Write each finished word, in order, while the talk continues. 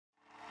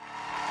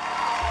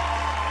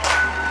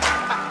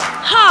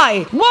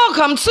Hi,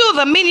 welcome to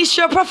the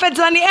ministry of Prophet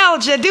Daniel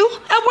Jedu,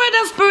 a word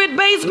and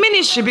spirit-based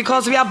ministry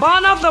because we are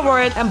born of the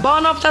word and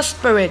born of the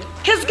spirit.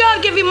 His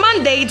God-given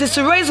mandate is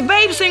to raise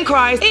babes in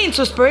Christ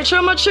into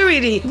spiritual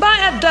maturity by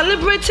a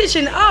deliberate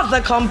teaching of the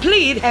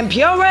complete and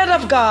pure word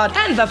of God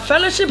and the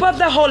fellowship of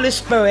the Holy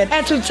Spirit,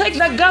 and to take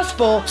the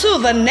gospel to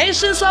the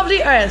nations of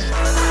the earth.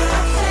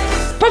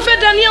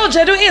 Prophet Daniel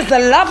Jedu is the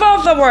lover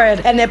of the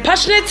word and a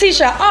passionate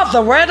teacher of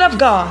the word of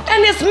God,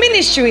 and his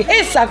ministry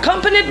is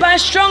accompanied by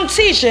strong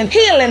teaching,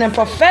 healing, and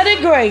prophetic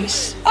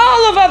grace.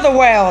 All over the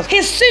world,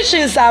 his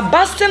teachings are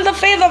boosting the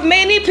faith of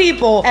many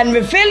people and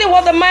revealing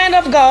what the mind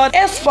of God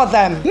is for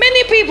them.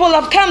 Many people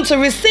have come to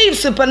receive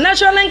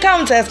supernatural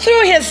encounters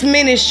through his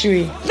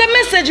ministry. The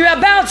message you're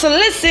about to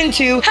listen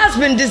to has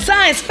been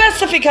designed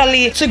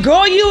specifically to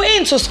grow you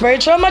into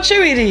spiritual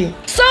maturity.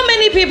 So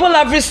many people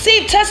have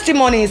received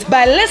testimonies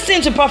by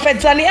listening to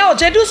Prophet Daniel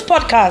Jedu's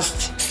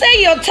podcast.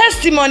 Say your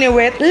testimony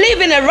with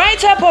leaving a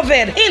write-up of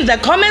it in the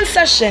comment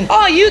section,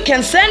 or you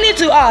can send it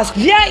to us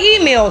via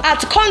email at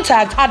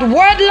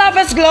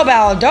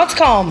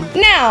contact@wordloversglobal.com.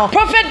 Now,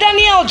 Prophet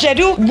Daniel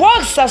Jedu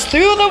walks us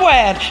through the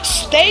word.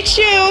 Stay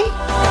tuned.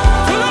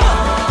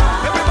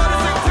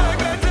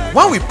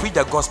 When we preach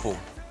the gospel,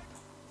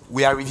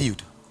 we are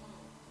reviewed.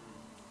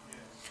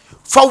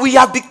 For we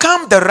have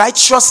become the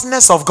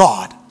righteousness of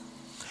God.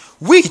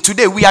 We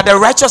are the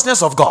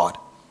righteousness of God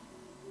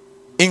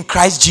in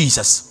Christ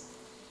Jesus.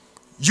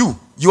 You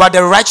are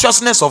the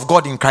righteousness of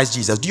God in Christ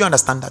Jesus. Do you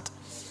understand that?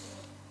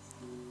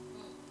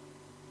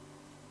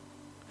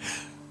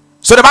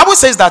 So the Bible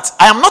says that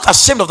I am not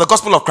ashamed of the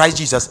gospel of Christ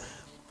Jesus,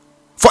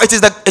 for it is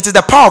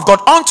the power of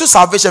God unto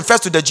salvation,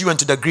 first to the Jew and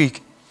to the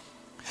Greek.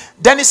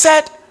 Then he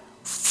said,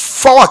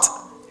 for what?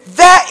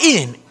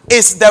 Therein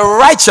is the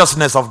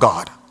righteousness of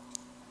God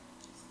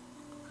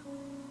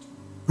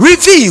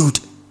revealed.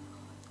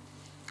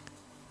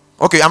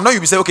 Okay, I'm not you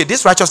be saying, okay,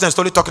 this righteousness is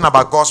totally talking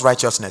about God's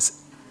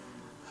righteousness.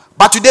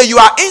 But today you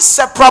are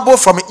inseparable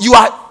from it. You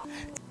are.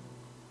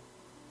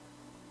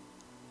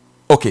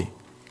 Okay,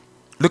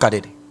 look at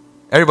it.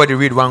 Everybody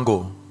read one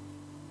go.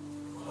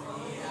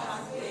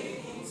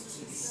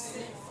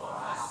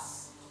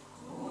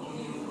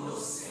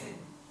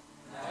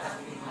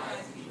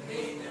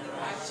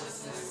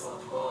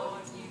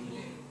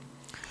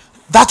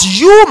 That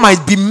you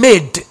might be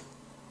made.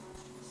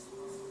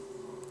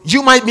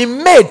 You might be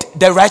made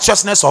the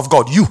righteousness of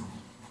God. You.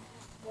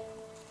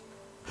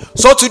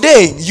 So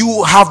today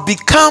you have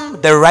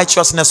become the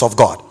righteousness of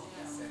God.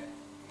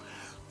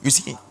 You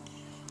see.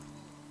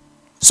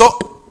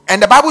 So, and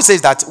the Bible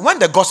says that when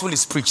the gospel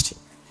is preached,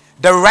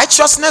 the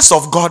righteousness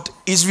of God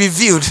is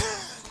revealed.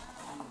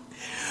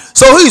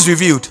 So who is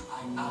revealed?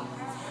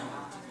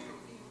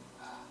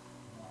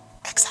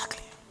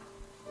 Exactly.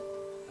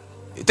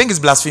 You think it's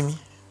blasphemy?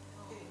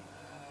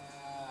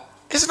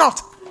 It's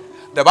not.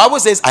 The Bible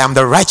says, I am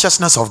the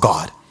righteousness of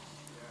God.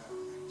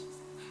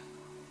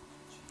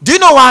 Do you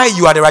know why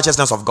you are the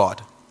righteousness of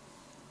God?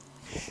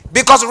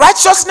 Because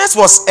righteousness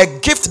was a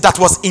gift that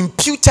was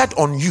imputed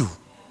on you.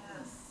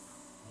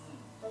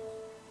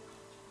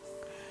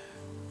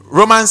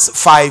 Romans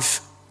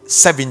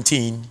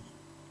 5:17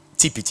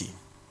 TPT.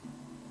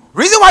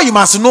 Reason why you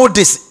must know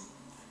this,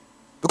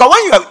 because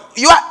when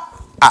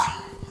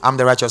I'm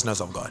the righteousness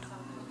of God.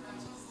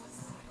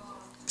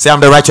 Say, I'm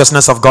the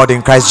righteousness of God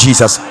in Christ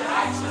Jesus.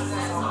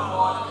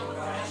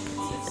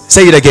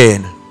 Say it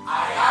again.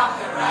 I am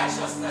the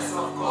righteousness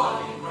of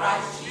God in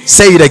Christ Jesus.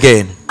 Say it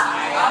again.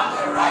 I am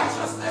the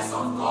righteousness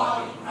of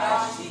God in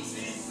Christ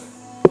Jesus.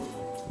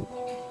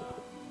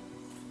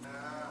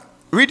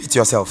 Read it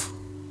yourself.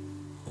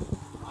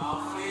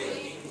 Our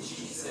faith in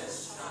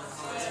Jesus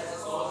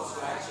transfers God's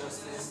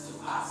righteousness to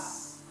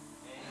us,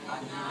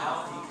 and He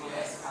now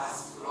declares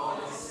us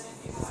flawless in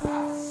His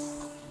eyes.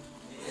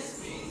 This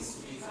means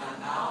we can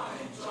now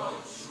enjoy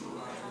true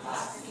and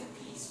lasting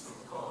peace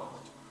with God,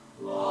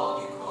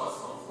 all because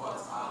of what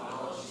our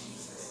Lord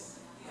Jesus,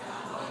 the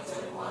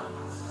Anointed One,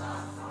 has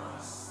done for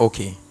us.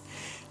 Okay.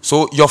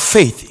 So your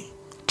faith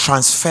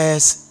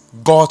transfers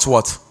God's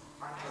what?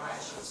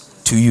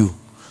 To you.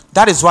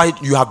 That is why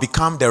you have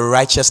become the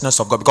righteousness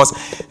of God. Because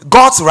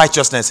God's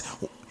righteousness,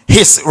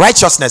 His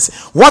righteousness,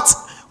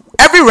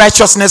 every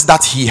righteousness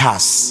that He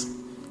has,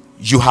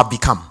 you have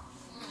become.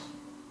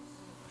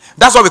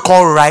 That's what we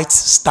call right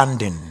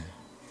standing.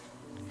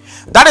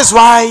 That is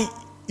why,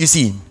 you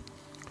see,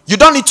 you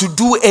don't need to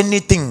do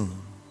anything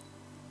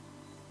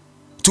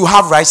to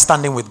have right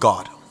standing with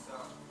God.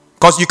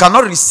 Because you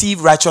cannot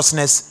receive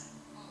righteousness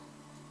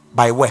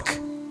by work.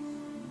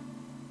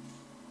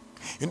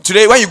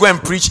 Today, when you go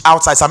and preach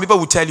outside, some people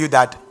will tell you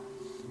that,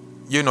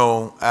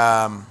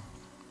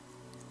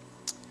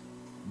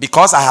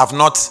 because I have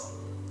not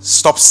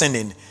stopped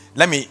sinning,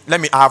 I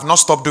have not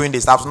stopped doing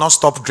this, I have not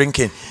stopped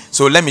drinking,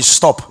 so let me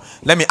stop.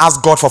 Let me ask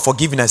God for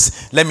forgiveness.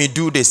 Let me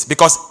do this.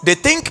 Because they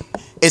think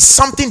it's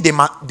something they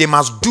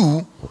must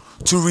do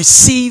to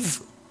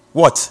receive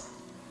what?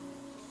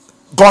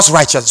 God's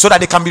righteousness, so that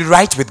they can be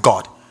right with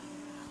God.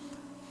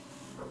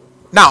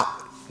 Now,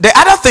 the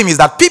other thing is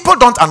that people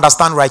don't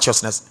understand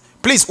righteousness.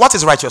 Please, what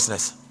is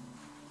righteousness?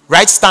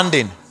 Right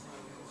standing.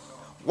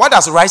 What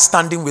does right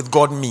standing with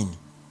God mean?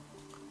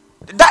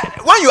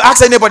 That when you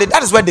ask anybody,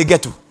 that is where they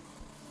get to.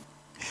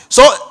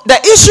 So the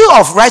issue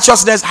of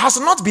righteousness has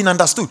not been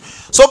understood.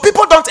 So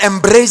people don't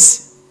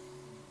embrace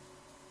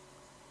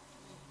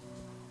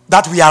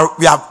that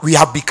we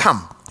have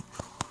become.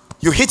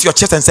 You hit your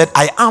chest and said,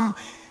 I am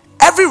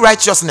every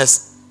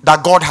righteousness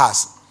that God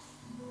has.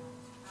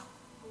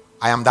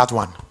 I am that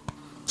one.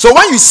 So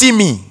when you see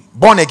me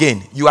born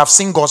again, you have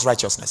seen God's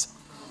righteousness.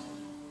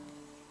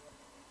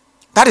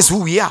 That is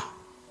who we are.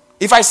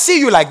 If I see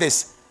you like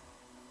this,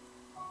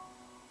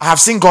 I have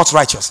seen God's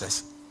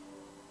righteousness.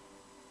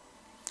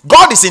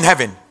 God is in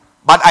heaven,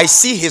 but I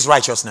see his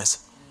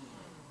righteousness.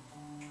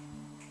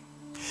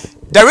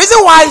 The reason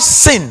why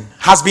sin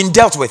has been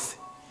dealt with,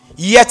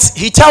 yet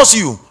he tells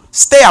you,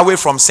 stay away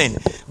from sin.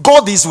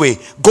 Go this way,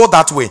 go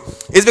that way.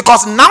 Is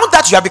because now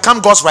that you have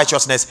become God's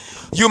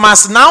righteousness, you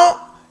must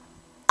now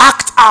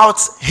act out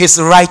his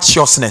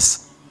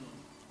righteousness.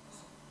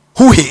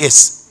 Who he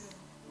is.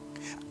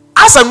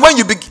 As and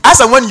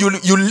when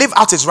you live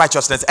out his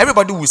righteousness,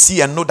 everybody will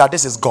see and know that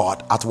this is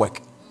God at work.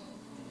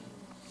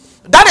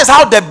 That is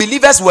how the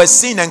believers were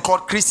seen and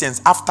called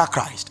Christians after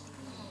Christ.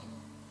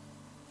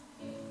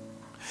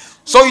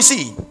 So you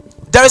see,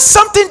 there is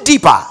something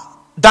deeper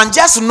than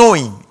just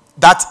knowing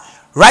that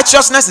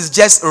righteousness is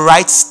just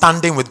right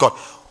standing with God.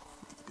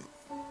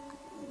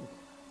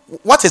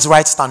 What is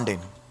right standing?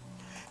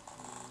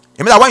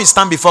 You mean that when you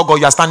stand before God,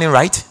 you are standing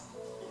right?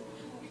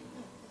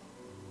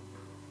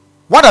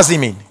 What does it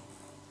mean?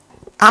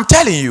 I'm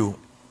telling you,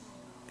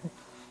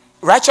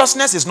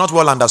 righteousness is not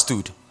well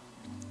understood.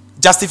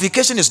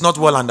 Justification is not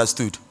well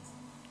understood.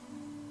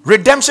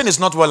 Redemption is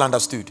not well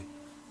understood.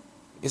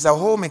 It's a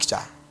whole mixture.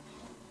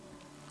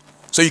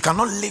 So you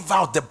cannot live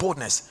out the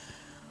boldness.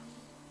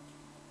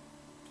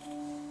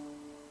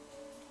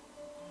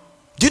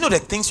 Do you know the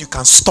things you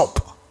can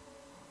stop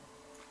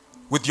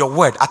with your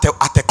word at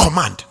a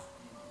command?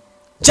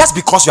 Just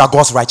because you are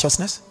God's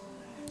righteousness?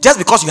 Just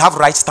because you have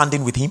right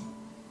standing with him?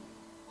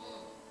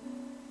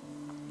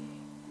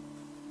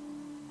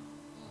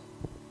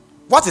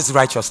 What is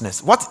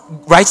righteousness? What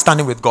right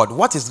standing with God?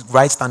 What is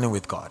right standing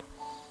with God?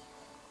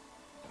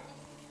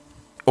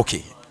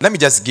 Okay, let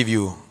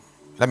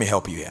me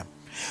help you here.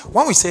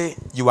 When we say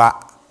you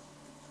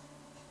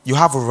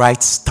have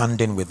right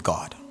standing with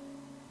God,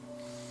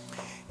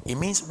 it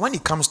means when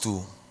it comes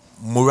to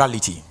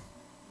morality,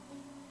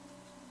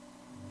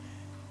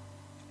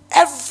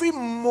 every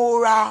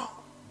moral,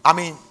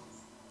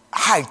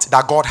 height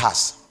that God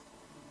has,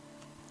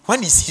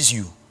 when he sees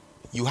you,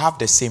 you have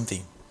the same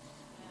thing.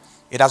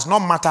 It does not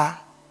matter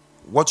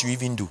what you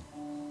even do.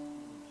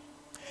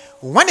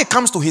 When it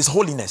comes to his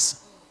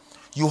holiness,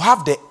 you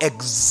have the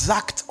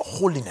exact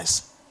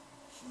holiness.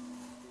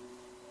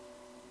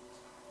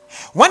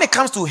 When it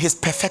comes to his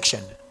perfection,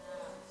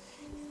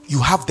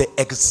 you have the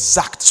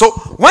exact. So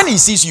when he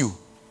sees you,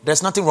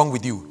 there's nothing wrong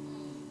with you.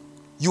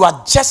 You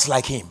are just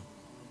like him.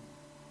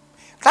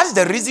 That is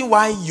the reason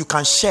why you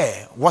can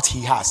share what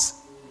he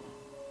has.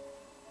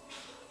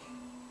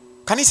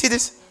 Can you see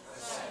this?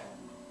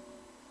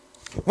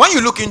 When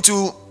you look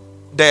into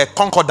the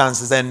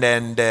concordances and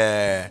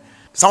then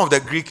some of the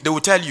Greek, they will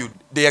tell you,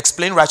 they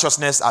explain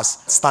righteousness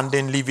as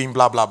standing, living,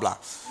 blah, blah, blah.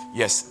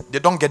 Yes, they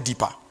don't get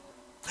deeper.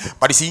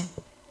 But you see,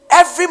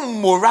 every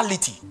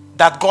morality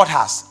that God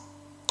has,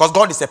 because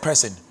God is a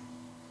person.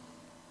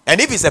 And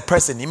if he's a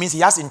person, it means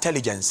he has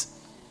intelligence.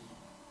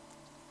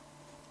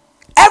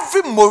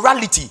 Every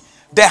morality,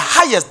 the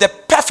highest, the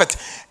perfect,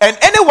 and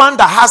anyone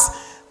that has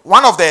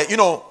one of the,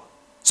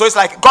 so it's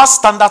like God's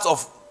standards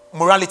of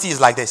morality is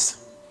like this.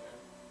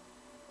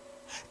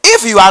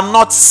 If you are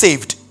not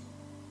saved,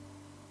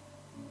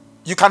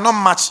 you cannot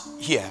match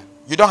here.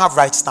 You don't have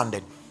right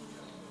standing.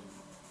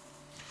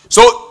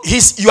 So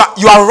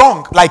you are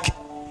wrong. Like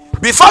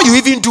before you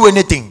even do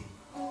anything,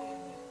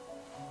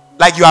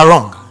 like you are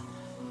wrong.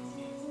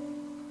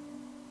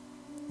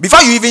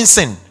 Before you even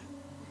sin,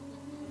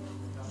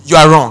 you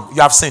are wrong.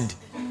 You have sinned.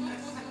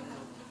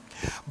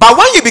 But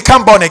when you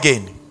become born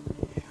again,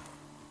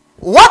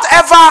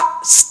 whatever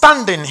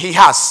standing he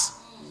has,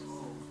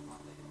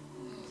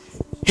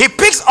 he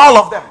picks all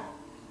of them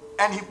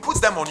and he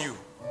puts them on you.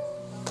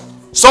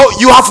 So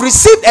you have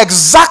received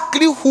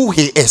exactly who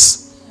he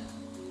is.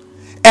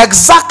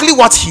 Exactly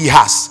what he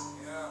has.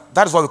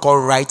 That is what we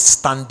call right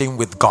standing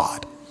with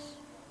God.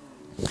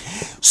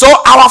 So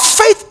our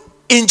faith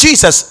in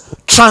Jesus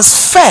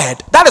transferred.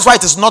 That is why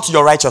it is not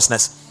your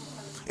righteousness.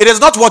 It is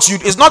not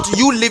it's not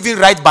you living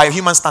right by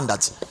human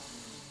standards.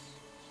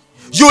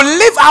 You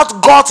live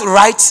out God's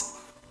right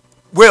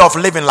way of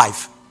living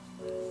life.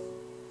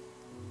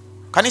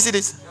 Can you see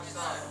this? Yes,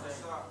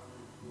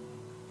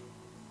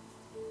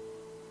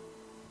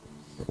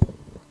 sir.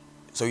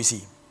 So you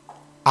see,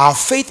 our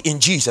faith in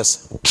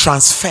Jesus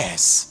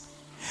transfers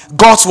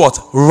God's what?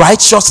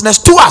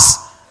 Righteousness to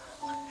us.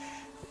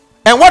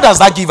 And what does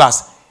that give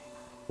us?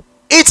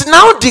 It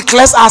now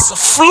declares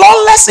us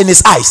flawless in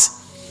his eyes.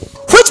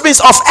 Which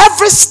means of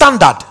every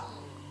standard,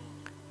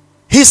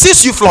 he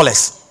sees you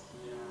flawless.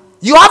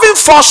 You haven't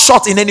fallen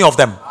short in any of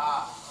them.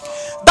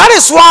 That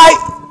is why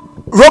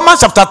Romans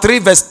chapter 3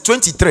 verse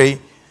 23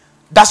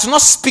 does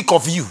not speak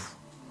of you.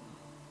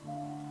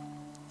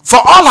 For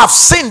all have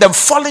sinned and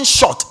fallen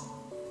short.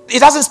 It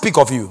doesn't speak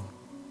of you.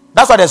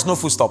 That's why there's no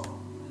full stop.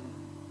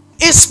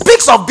 It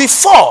speaks of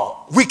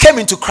before we came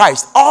into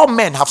Christ, all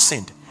men have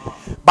sinned.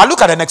 But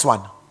look at the next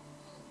one.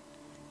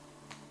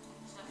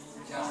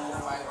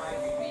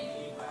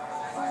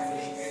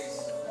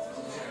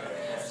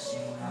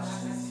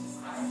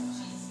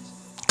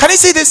 Can you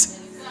see this?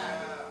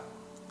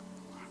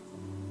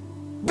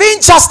 Being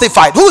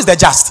justified. Who is the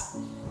just?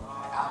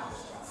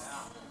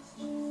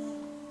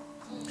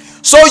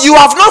 So you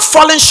have not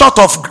fallen short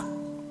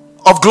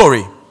of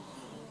glory.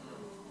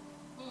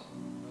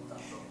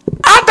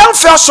 Adam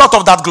fell short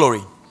of that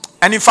glory.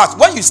 And in fact,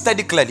 when you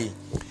study clearly,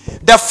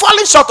 the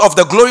falling short of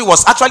the glory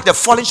was actually the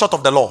falling short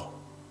of the law.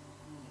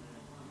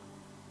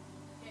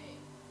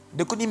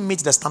 They couldn't meet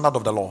the standard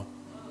of the law.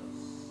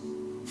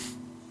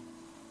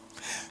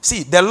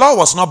 See, the law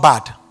was not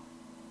bad.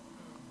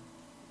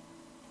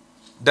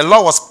 The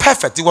law was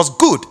perfect. It was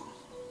good.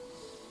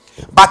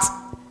 But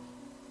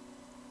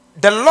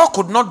the law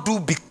could not do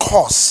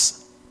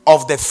because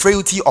of the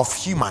frailty of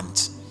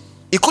humans.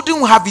 It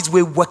couldn't have its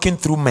way working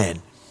through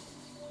men.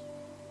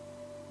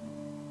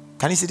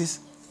 Can you see this?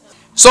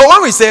 So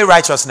when we say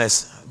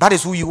righteousness, that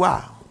is who you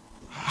are.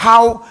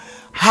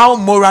 How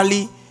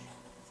morally,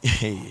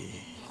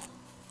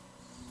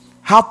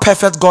 how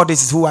perfect God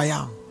is who I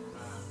am.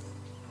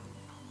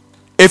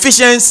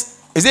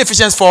 Ephesians, is it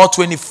Ephesians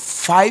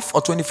 4:25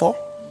 or 24?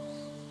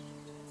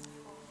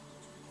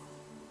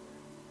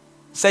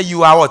 Say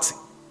you are what?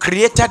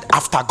 Created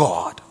after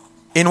God.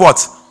 In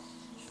what?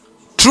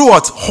 Through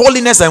what?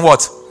 Holiness and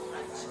what?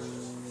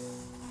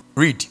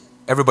 Read.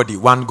 Everybody,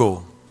 one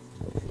go.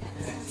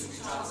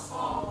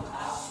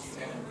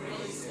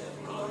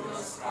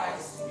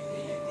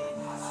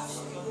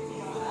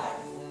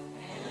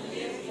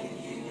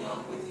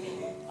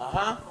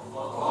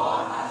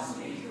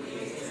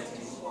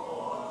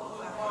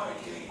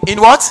 In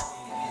what?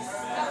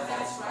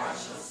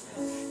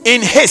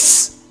 In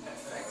his.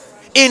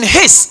 In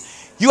his.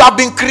 You have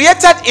been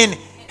created in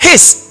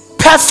his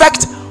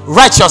perfect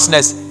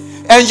righteousness.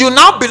 And you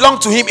now belong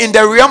to him in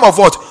the realm of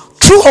what?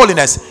 True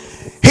holiness.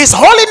 His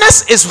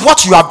holiness is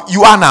what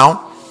you are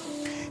now.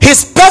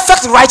 His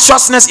perfect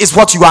righteousness is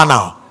what you are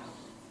now.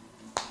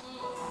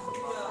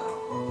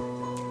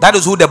 That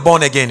is who the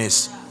born again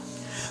is.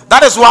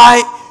 That is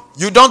why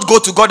you don't go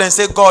to God and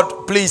say,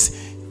 God,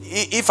 please,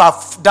 if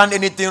I've done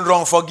anything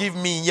wrong, forgive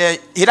me. Yeah,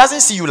 he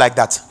doesn't see you like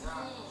that.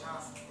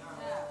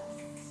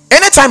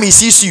 Anytime he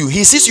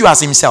sees you as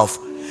himself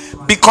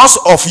because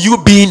of you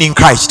being in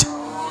Christ.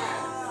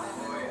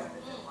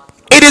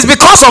 It is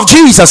because of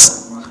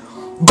Jesus.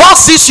 God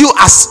sees you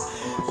as.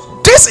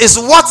 This is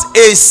what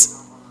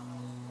is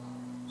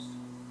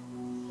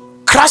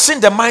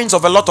crushing the minds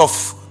of a lot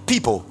of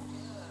people.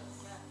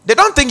 They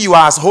don't think you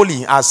are as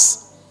holy as.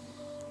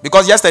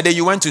 Because yesterday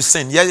you went to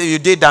sin. Yeah, you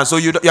did that. So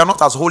you are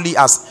not as holy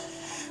as.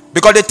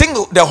 Because they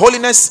think the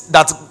holiness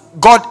that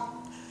God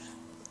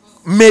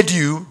made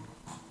you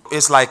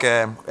is like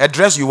a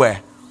dress you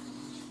wear.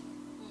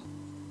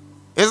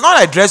 It's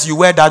not a dress you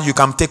wear that you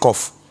can take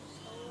off.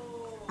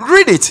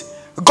 Read it.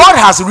 God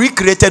has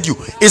recreated you.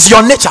 It's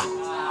your nature.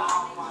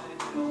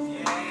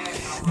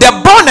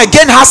 The born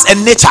again has a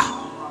nature.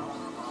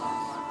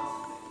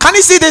 Can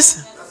you see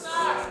this?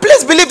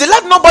 Please believe it.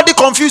 Let nobody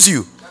confuse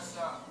you.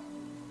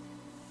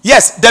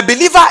 Yes, the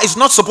believer is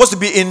not supposed to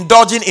be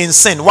indulging in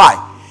sin. Why?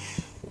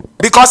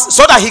 Because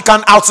so that he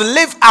can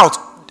outlive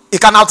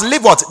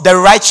what? The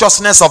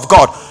righteousness of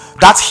God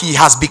that he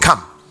has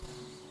become.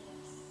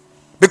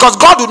 Because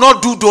God will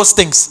not do those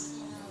things.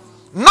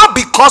 Not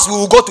because we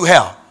will go to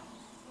hell.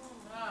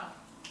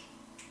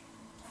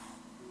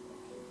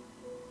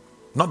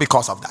 Not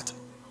because of that.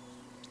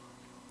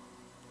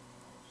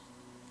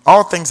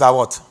 All things are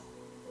what?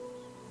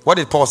 What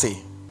did Paul say?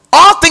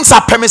 All things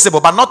are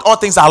permissible, but not all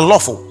things are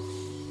lawful.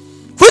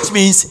 Which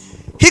means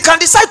he can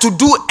decide to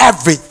do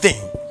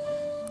everything,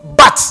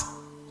 but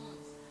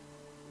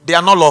they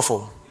are not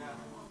lawful.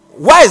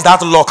 Where is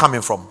that law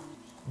coming from?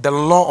 The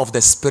law of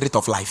the spirit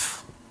of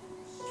life.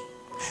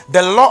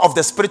 The law of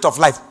the spirit of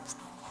life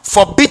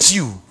forbids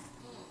you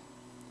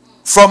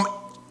from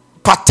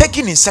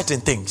partaking in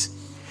certain things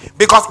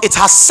because it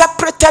has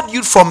separated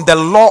you from the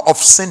law of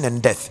sin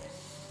and death.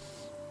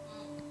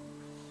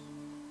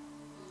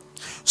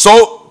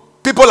 So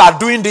people are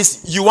doing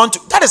this.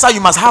 That is how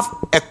you must have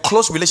a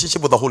close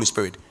relationship with the Holy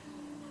Spirit.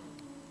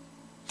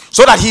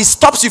 So that he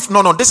stops you.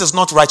 No, this is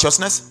not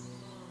righteousness.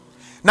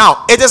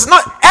 Now, it is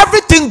not,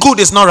 everything good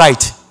is not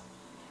right.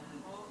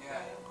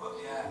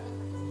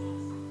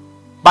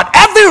 But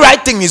every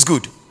right thing is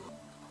good.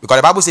 Because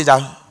the Bible says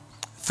that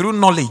through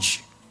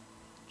knowledge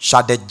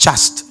shall the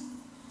just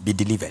be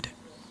delivered.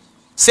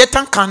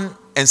 Satan can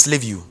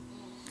enslave you.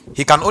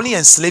 He can only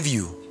enslave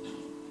you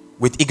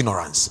with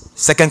ignorance.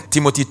 2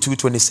 Timothy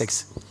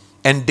 2:26.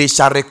 And they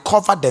shall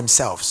recover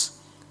themselves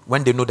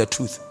when they know the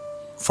truth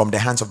from the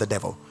hands of the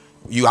devil.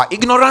 You are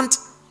ignorant,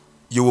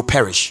 you will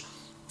perish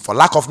for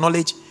lack of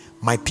knowledge.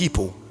 my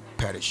people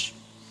perish.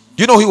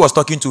 Do you know who he was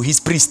talking to? His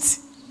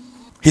priest.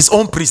 His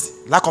own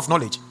priest. Lack of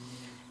knowledge.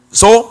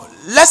 So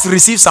let's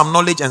receive some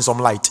knowledge and some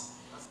light.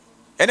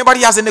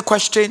 Anybody has any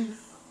question?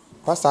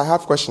 Pastor, I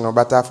have a question,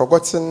 but I've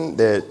forgotten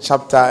the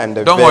chapter and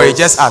the Don't verse. worry,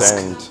 just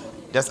ask.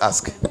 Just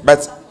ask.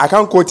 But I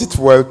can't quote it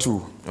well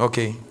too.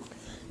 Okay.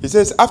 He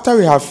says, after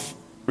we have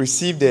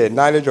received the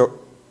knowledge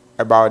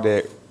about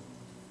the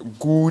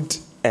good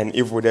and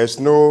evil, there's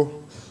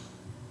no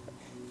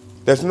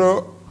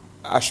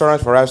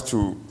assurance for us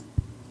to.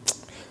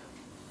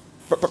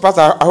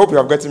 Pastor, I hope you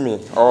have gotten me.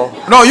 Or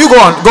No, you go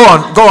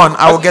on.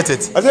 I will get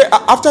it. I say,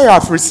 after you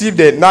have received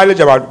the knowledge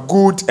about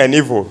good and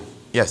evil,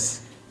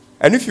 Yes.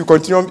 and if you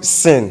continue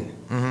sin,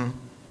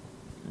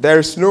 there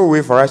is no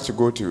way for us to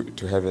go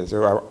to heaven.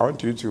 So I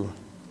want you to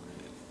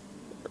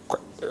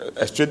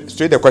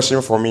straight the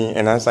question for me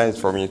and answer it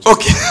for me too.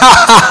 Okay.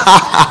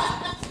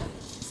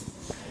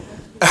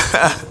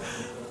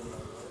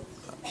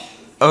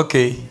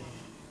 Okay.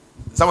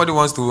 Somebody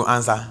wants to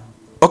answer.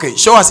 Okay,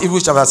 show us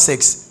Hebrews chapter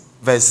 6,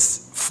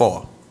 verse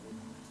 4.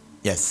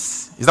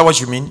 Yes. Is that what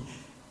you mean?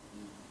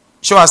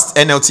 Show us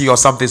NLT or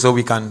something so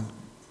we can.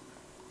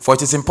 For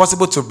it is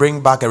impossible to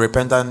bring back a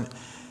repentant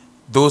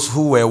those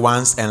who were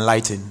once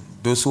enlightened,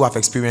 those who have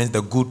experienced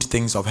the good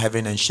things of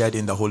heaven and shared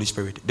in the Holy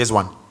Spirit. This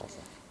one.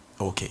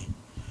 Okay.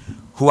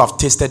 Who have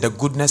tasted the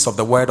goodness of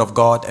the word of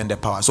God and the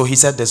power. So he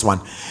said this one.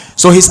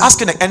 So he's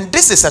asking, and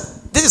this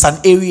is an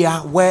area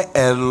where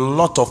a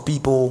lot of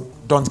people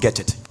don't get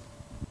it.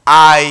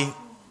 I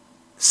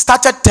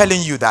started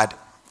telling you that,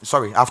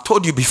 I've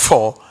told you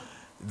before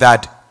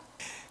that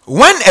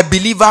when a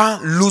believer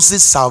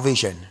loses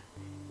salvation,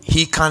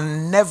 he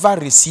can never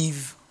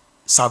receive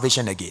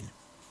salvation again.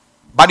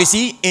 But you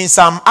see, in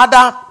some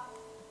other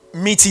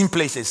meeting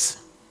places,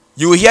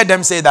 you will hear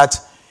them say that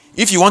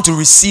if you want to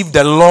receive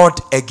the Lord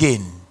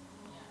again,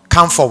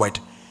 come forward.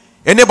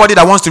 Anybody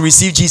that wants to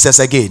receive Jesus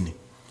again,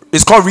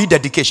 it's called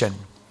rededication.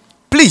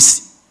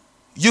 Please,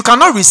 you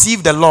cannot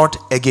receive the Lord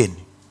again.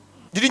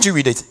 Didn't you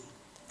read it?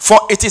 For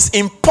it is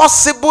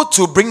impossible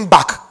to bring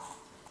back.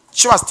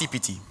 Show us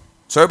TPT,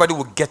 so everybody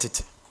will get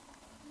it.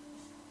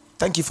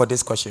 Thank you for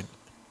this question.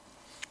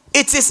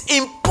 It is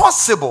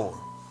impossible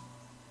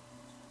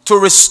to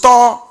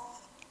restore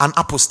an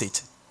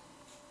apostate.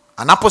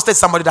 An apostate is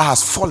somebody that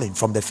has fallen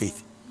from the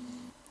faith.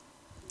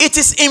 It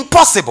is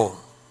impossible.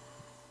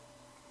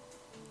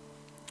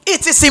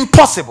 It is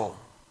impossible.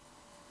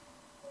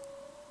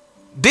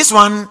 This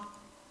one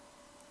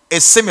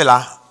is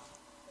similar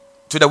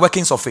to the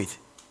workings of faith.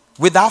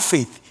 Without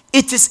faith,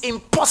 it is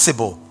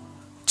impossible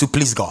to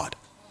please God.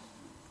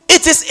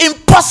 It is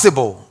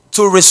impossible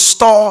to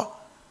restore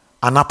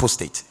an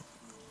apostate.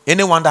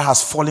 Anyone that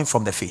has fallen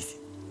from the faith.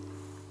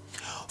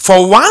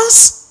 For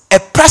once a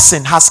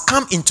person has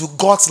come into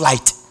God's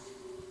light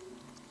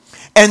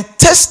and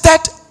tasted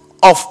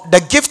of the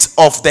gift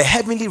of the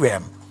heavenly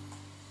realm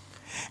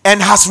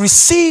and has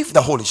received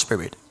the Holy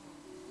Spirit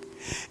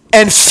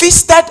and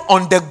feasted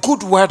on the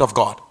good word of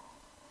God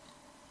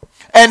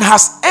and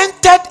has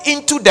entered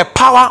into the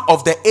power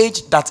of the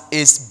age that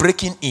is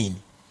breaking in,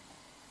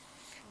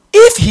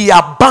 if he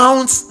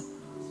abandons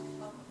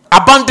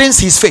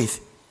his faith,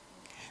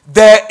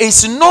 there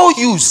is no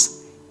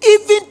use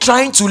even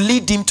trying to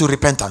lead him to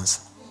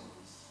repentance.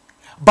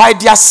 By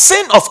their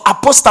sin of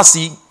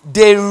apostasy,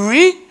 they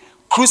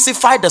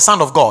re-crucified the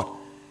Son of God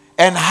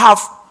and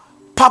have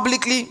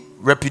publicly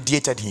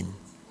repudiated him.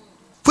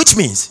 Which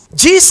means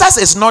Jesus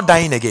is not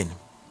dying again.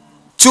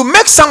 To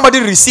make somebody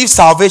receive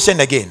salvation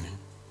again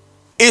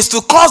is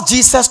to cause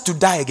Jesus to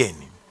die again,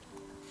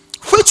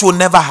 which will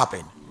never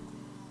happen.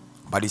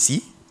 But you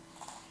see,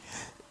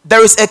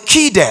 there is a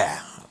key there.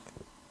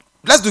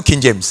 Let's do King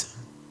James.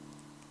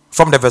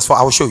 From the verse 4,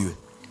 I will show you.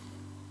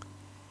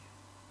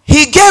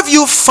 He gave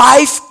you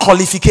 5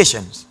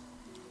 qualifications.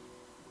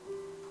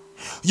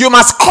 You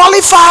must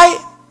qualify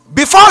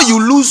before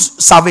you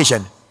lose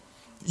salvation.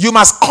 You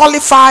must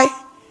qualify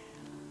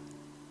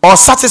or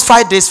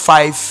satisfy these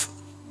 5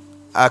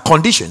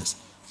 conditions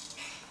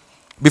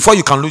before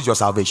you can lose your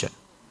salvation.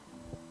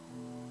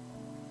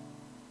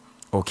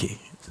 Okay,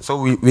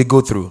 so we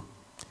go through.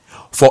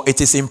 For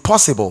it is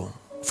impossible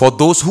for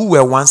those who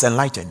were once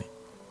enlightened.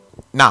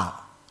 Now,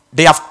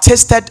 they have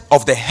tasted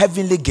of the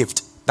heavenly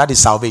gift, that is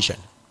salvation.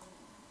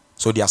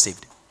 So they are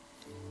saved.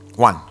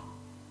 1.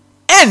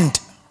 And,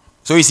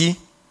 so you see,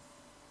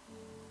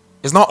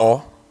 it's not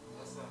all.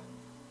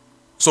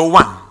 So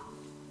 1,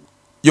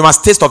 you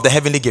must taste of the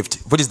heavenly gift,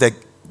 which is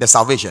the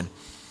salvation.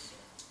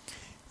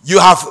 You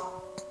have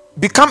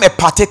become a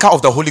partaker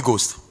of the Holy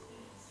Ghost.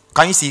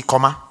 Can you see,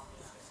 comma?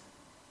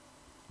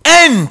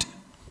 And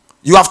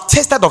you have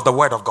tasted of the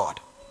word of God.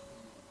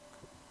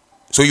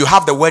 So you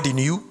have the word in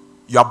you.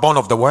 You are born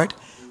of the word.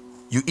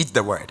 You eat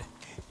the word.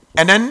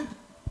 And then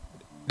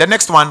the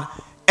next one,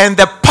 and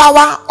the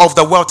power of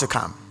the world to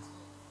come.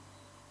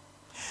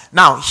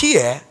 Now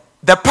here,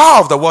 the power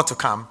of the world to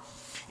come,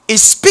 it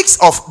speaks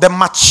of the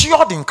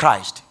matured in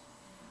Christ,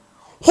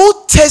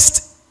 who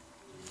taste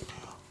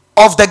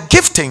of the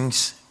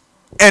giftings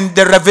and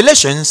the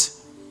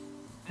revelations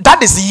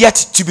that is yet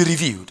to be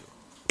revealed.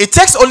 It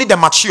takes only the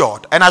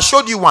matured. And I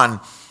showed you one.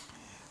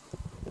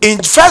 In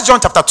 1 John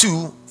chapter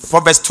 2,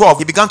 from verse 12,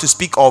 he began to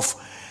speak of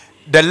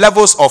the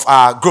levels of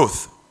our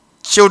growth.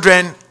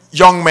 Children,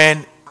 young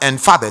men, and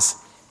fathers,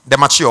 the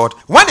matured.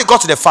 When he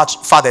got to the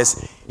fathers,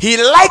 he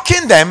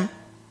likened them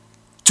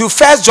to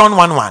 1 John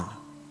 1:1.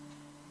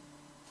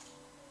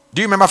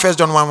 Do you remember 1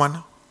 John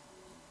 1:1?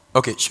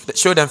 Okay,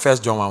 show them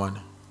 1 John 1:1.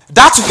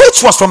 That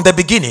which was from the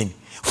beginning,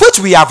 which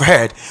we have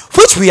heard,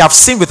 which we have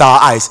seen with our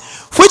eyes,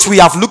 which we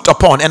have looked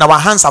upon, and our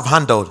hands have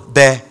handled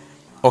the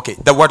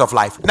word of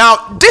life.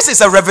 Now, this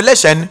is a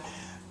revelation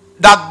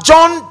that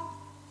John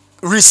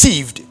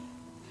received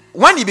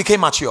when he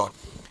became matured.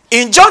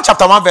 In John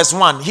chapter 1 verse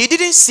 1, he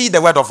didn't see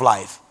the word of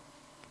life.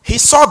 He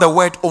saw the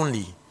word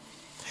only.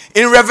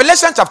 In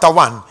Revelation chapter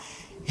 1,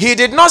 he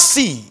did not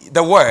see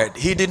the word.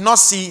 He did not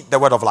see the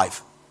word of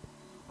life.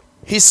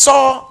 He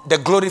saw the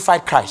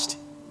glorified Christ.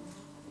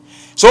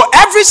 So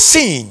every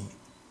scene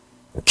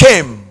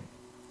came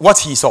what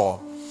he saw.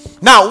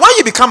 Now, when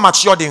you become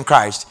matured in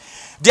Christ,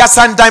 there are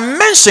some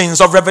dimensions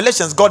of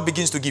revelations God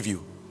begins to give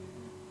you.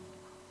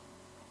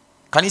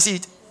 Can you see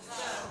it?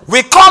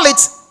 We call it,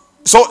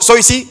 so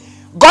you see,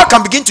 God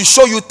can begin to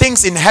show you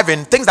things in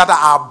heaven, things that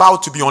are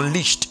about to be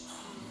unleashed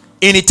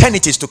in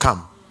eternities to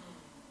come.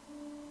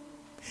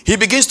 He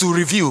begins to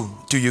reveal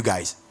to you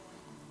guys.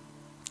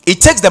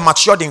 It takes the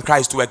matured in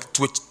Christ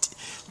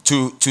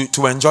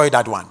to enjoy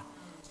that one.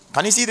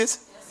 Can you see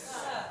this?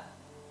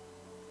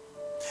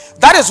 Yes,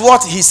 that is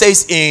what he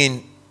says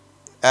in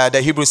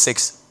the Hebrews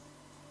 6.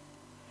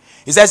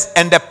 He says,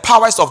 and the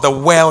powers of the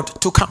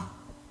world to come.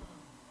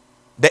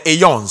 The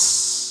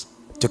aeons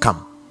to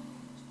come.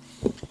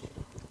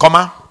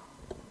 Comma.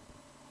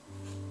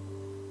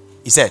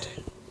 He said,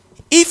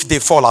 if they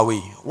fall away,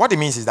 what it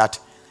means is that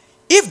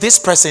if this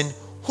person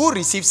who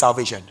received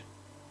salvation,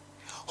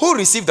 who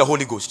received the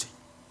Holy Ghost,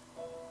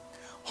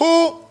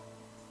 who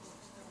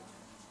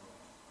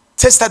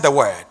tasted the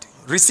word,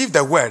 received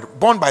the word,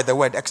 born by the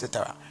word,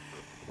 etc.,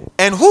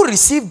 and who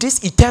received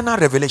these eternal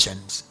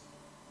revelations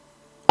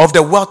of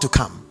the world to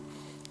come,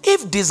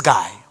 if this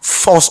guy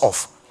falls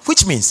off,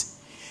 which means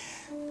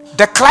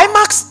the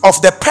climax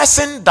of the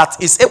person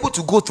that is able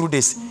to go through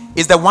this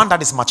is the one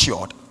that is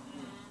matured.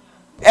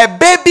 A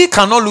baby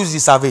cannot lose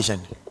his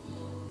salvation.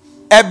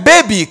 A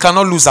baby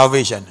cannot lose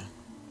salvation.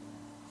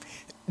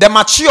 The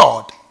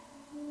matured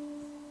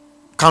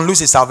can lose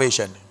his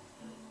salvation.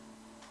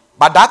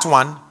 But that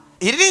one,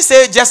 he didn't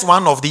say just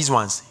one of these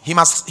ones. He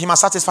must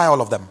satisfy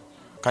all of them.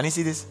 Can you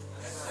see this?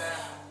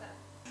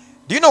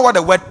 Do you know what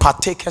the word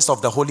partakers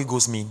of the Holy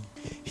Ghost mean?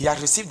 He has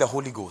received the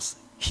Holy Ghost.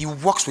 He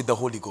walks with the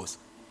Holy Ghost.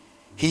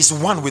 He's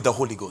one with the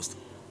Holy Ghost.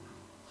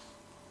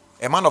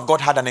 A man of God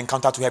had an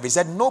encounter to have. He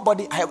said,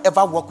 nobody have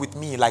ever walked with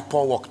me like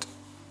Paul walked.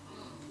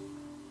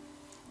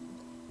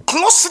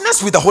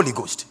 Closeness with the Holy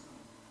Ghost.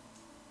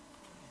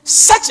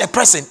 Such a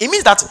person, it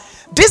means that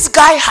this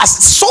guy has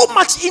so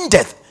much in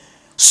depth,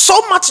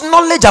 so much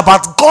knowledge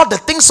about God, the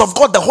things of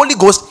God, the Holy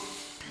Ghost.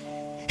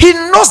 He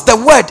knows the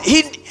word.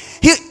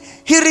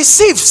 He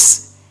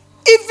receives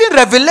even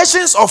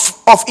revelations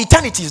of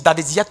eternities that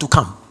is yet to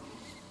come.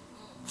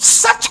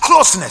 Such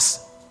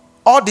closeness,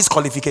 all these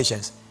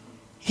qualifications.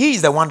 He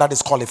is the one that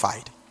is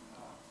qualified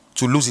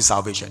to lose his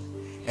salvation.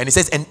 And he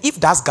says, and if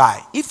that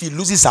guy, if he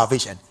loses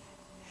salvation,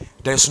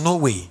 there is no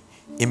way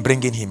in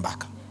bringing him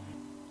back.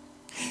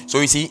 So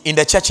you see, in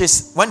the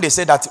churches, when they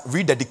say that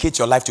rededicate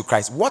your life to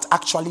Christ, what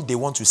actually they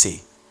want to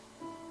say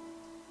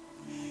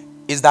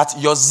is that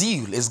your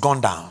zeal is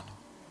gone down.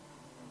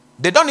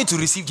 They don't need to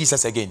receive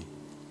Jesus again.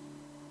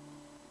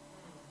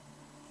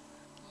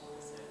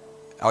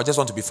 I just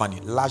want to be funny.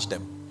 Lash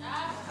them.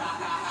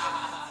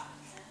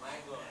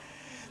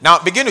 Now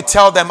begin to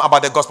tell them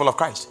about the gospel of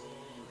Christ.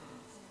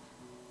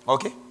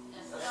 Okay?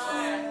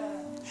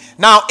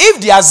 Now, if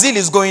their zeal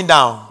is going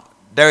down,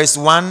 there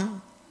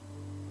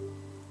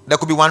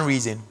could be one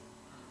reason.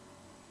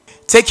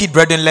 Take it,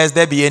 brethren, lest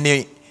there be in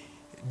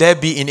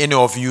any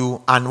of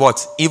you and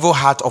what? Evil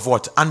heart of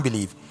what?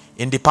 Unbelief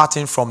in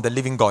departing from the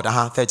living God.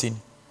 13.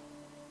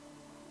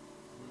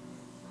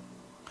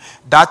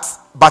 That,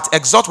 but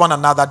exhort one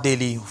another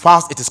daily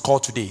whilst it is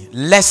called today,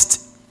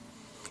 lest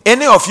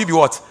any of you be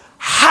what?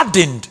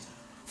 Hardened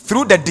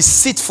through the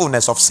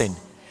deceitfulness of sin.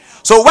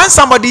 So when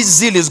somebody's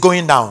zeal is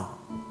going down,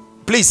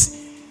 please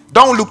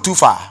don't look too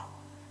far.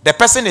 The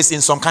person is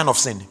in some kind of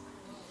sin,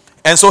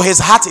 and so his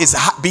heart is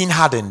being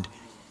hardened.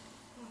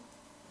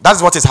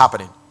 That's what is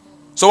happening.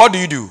 So what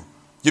do?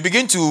 You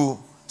begin to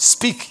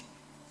speak,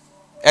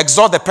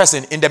 exhort the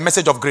person in the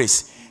message of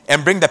grace,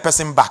 and bring the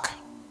person back.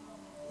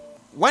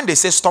 When they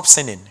say stop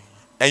sinning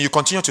and you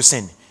continue to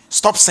sin,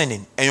 stop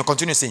sinning and you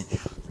continue to sin,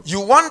 you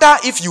wonder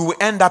if you will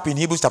end up in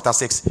Hebrews chapter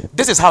 6.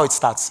 This is how it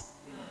starts.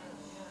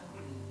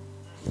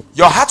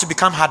 Your heart will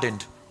become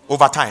hardened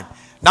over time.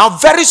 Now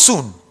very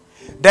soon,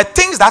 the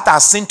things that are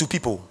sin to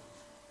people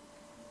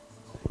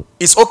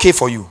is okay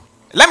for you.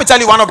 Let me tell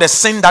you one of the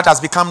sin that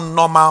has become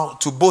normal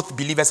to both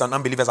believers and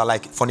unbelievers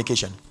alike: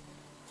 fornication.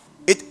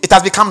 It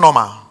has become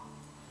normal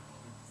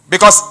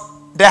because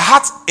the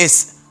heart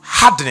is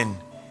hardening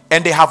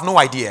and they have no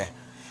idea.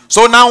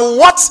 So now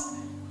what,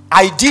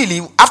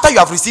 ideally, after you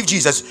have received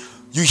Jesus,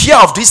 you hear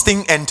of this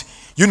thing and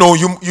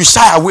you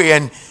shy away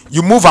and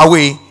you move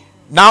away.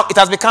 Now it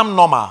has become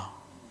normal.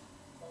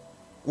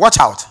 Watch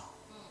out.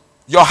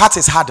 Your heart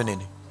is hardening.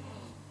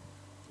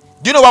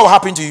 Do you know what will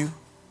happen to you?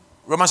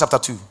 Romans chapter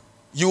 2.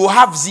 You will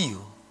have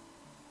zeal,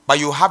 but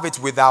you will have it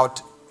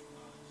without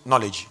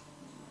knowledge.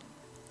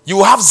 You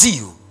will have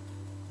zeal,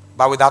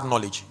 but without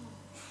knowledge.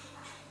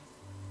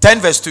 10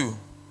 verse 2.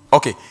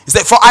 Okay. He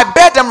said, for I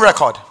bear them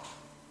record.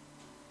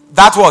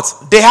 That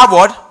what? They have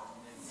what?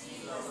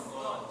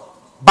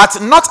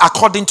 But not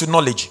according to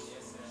knowledge.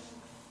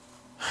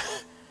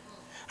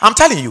 I'm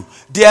telling you,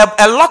 there are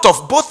a lot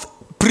of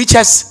both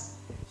preachers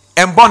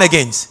and born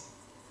agains.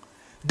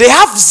 They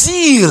have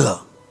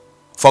zeal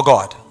for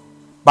God,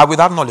 but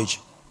without knowledge.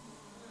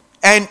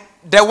 And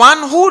the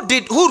one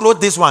who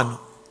wrote this one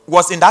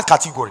was in that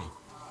category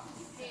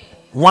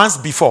once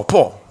before,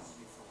 Paul.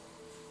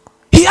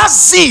 He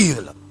has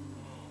zeal,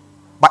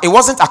 but it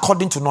wasn't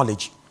according to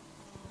knowledge.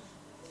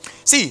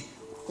 See,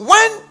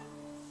 when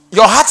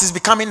your heart is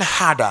becoming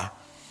harder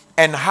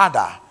and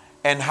harder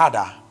and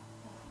harder,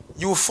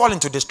 you will fall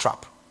into this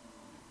trap.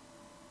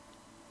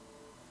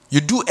 You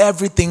do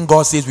everything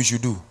God says we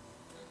should do,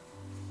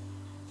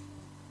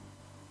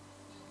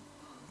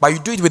 but you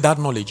do it without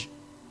knowledge,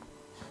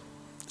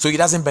 so it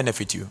doesn't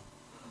benefit you.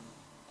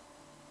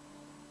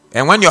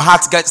 And when your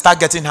heart start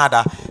getting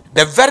harder,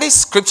 the very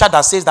scripture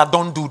that says that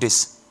don't do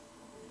this,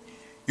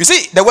 you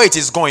see the way it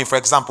is going. For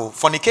example,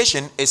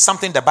 fornication is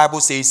something the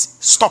Bible says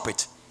stop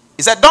it.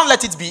 It said don't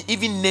let it be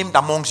even named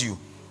amongst you.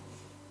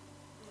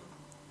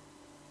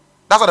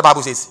 That's what the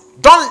Bible says.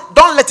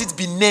 Don't let it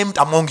be named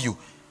among you.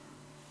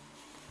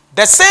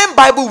 The same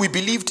Bible we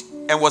believed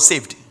and was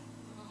saved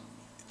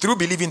through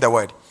believing the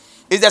word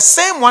is the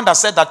same one that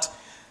said that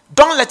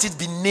don't let it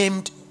be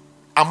named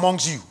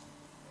amongst you.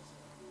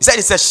 He said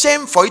it's a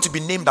shame for it to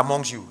be named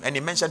amongst you. And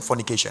he mentioned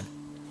fornication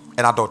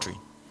and adultery.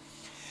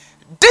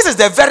 This is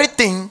the very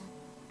thing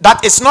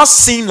that is not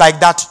seen like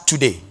that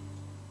today.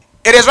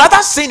 It is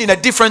rather seen in a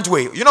different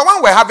way. You know,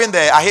 when we're having the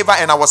Aheva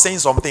and I was saying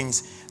some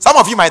things, some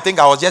of you might think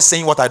I was just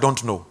saying what I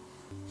don't know.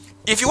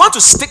 If you want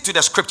to stick to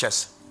the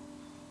scriptures,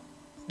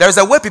 there is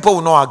a way people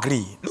will not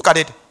agree. Look at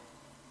it.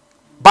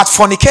 But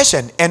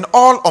fornication and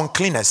all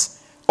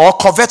uncleanness or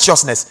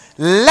covetousness,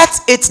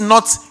 let it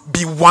not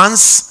be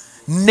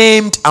once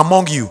named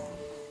among you,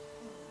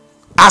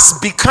 as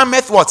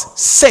becometh what?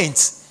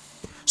 Saints.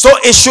 So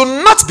it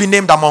should not be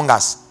named among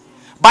us.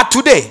 But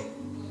today,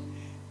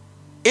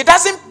 it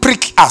doesn't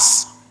prick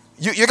us.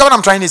 You get what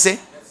I'm trying to say?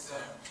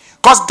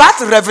 Because that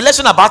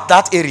revelation about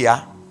that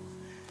area,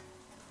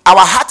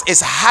 our heart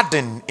is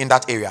hardened in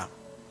that area.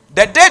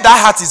 The day that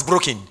heart is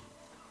broken,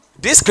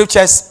 these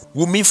scriptures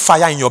will mean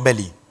fire in your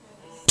belly.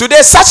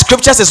 Today, such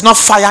scriptures is not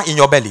fire in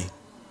your belly.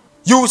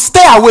 You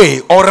stay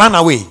away or run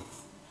away.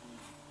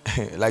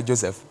 Like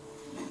Joseph.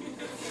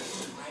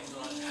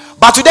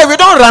 But today, we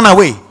don't run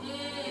away.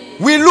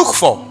 We look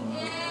for.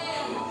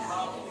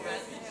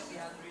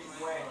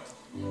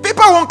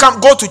 People won't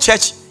go to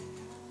church,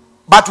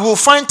 but will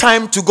find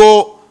time to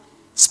go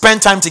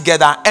spend time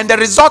together, and the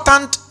result.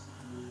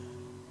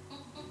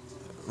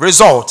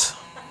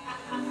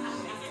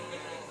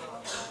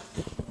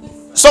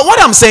 So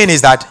what I'm saying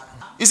is that,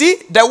 you see,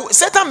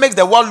 Satan makes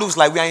the world look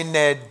like we are in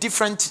a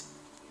different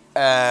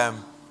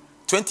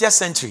 20th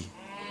century.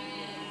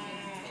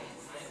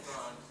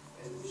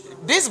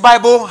 This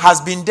Bible has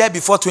been there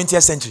before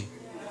 20th century.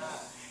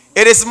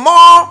 It is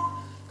more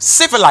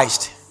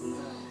civilized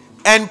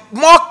and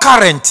more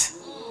current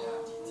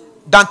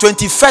than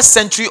 21st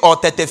century or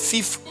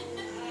 35th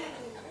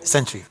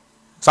century.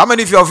 So how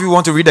many of you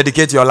want to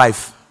rededicate your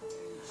life?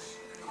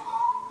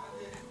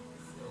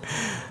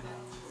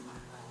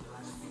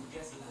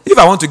 If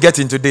I want to get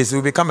into this, it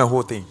will become a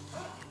whole thing.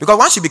 Because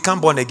once you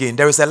become born again,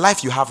 there is a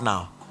life you have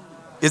now.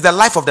 It's the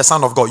life of the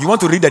Son of God. You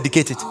want to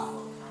rededicate it.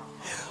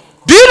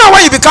 Do you know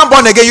when you become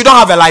born again, you don't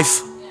have a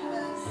life?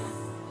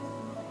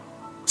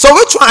 So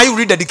which one are you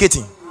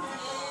rededicating?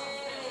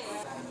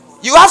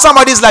 You have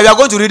somebody's life, you are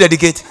going to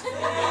rededicate.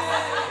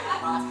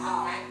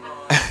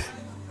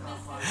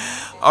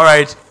 All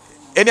right.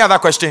 Any other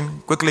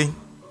question? Quickly.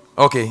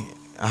 Okay.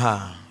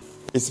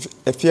 It's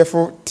a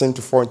fearful thing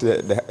to fall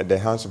into the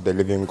hands of the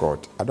living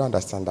God. I don't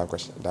understand that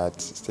question, that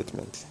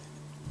statement.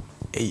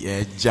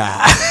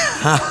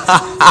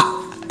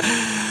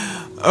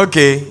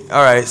 Okay.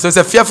 All right. So it's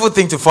a fearful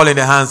thing to fall in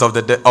the hands of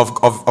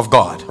of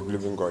God. Of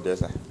living God, yes,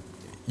 sir.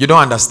 You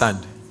don't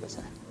understand? Yes,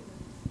 sir.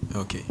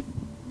 Okay.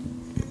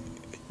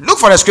 Look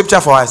for the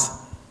scripture for us.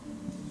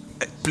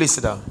 Please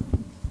sit down.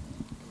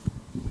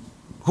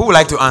 Who would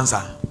like to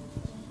answer?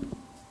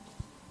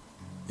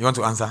 You want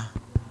to answer?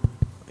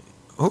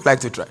 Who would like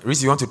to try?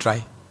 Reese, you want to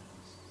try?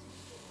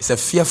 It's a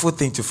fearful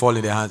thing to fall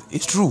in the hands.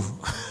 It's true.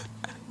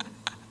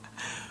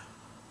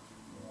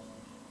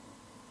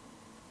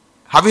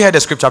 Have you heard the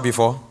scripture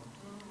before?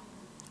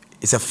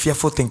 It's a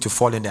fearful thing to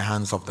fall in the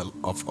hands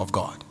of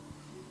God.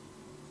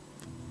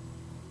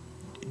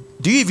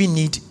 Do you even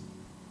need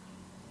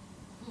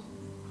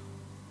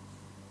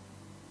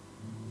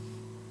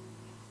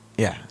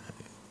Yeah.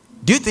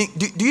 Do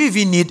you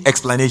even need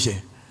explanation?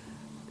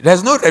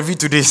 There's no review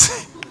to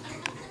this.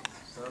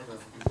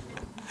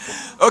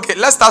 Okay,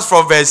 let's start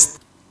from verse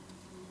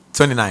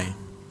 29.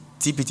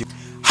 TPT.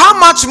 How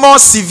much more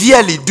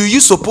severely do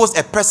you suppose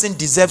a person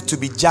deserves to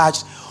be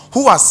judged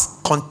who has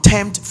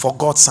contempt for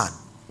God's Son,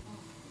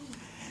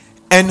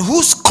 and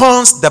who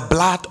scorns the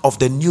blood of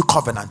the new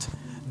covenant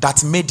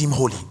that made him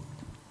holy?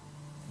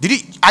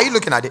 Are you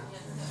looking at it?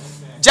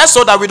 Just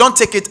so that we don't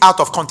take it out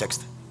of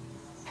context.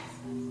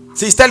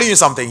 See, he's telling you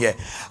something here.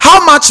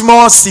 How much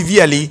more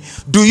severely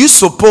do you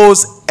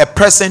suppose a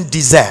person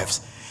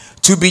deserves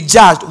to be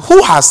judged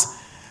who has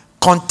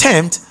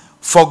contempt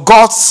for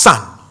God's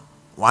Son,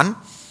 one,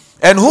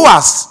 and who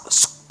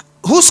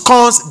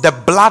scorns the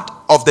blood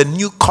of the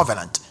new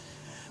covenant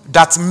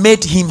that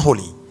made him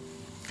holy,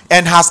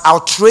 and has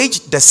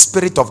outraged the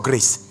Spirit of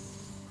grace?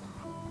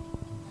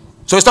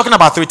 So he's talking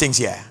about three things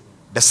here: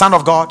 the Son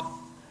of God,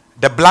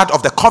 the blood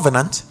of the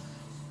covenant,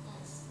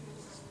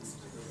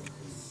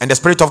 and the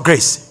Spirit of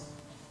grace.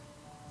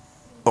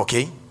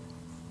 Okay.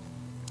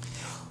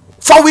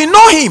 For we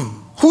know him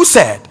who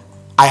said,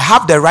 I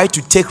have the right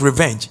to take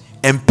revenge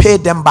and pay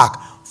them back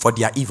for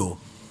their evil.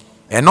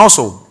 And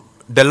also,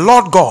 the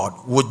Lord God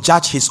would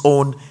judge his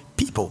own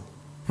people.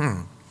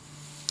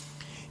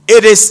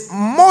 It is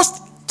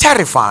most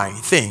terrifying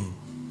thing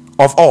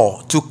of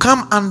all to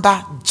come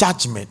under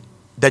judgment,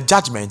 the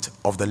judgment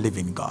of the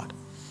living God.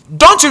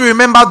 Don't you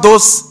remember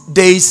those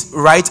days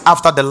right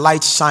after the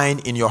light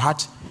shined in your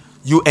heart?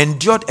 You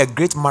endured a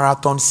great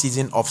marathon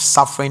season of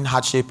suffering,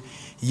 hardship,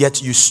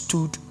 yet you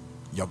stood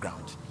your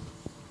ground.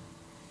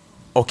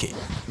 Okay,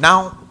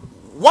 now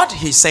what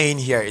he's saying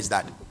here is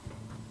that,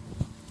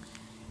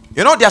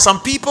 there are some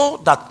people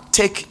that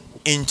take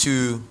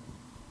into,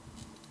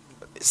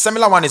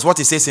 similar one is what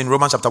he says in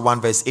Romans chapter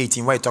 1 verse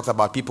 18, where he talks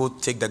about people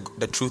take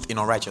the truth in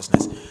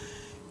unrighteousness.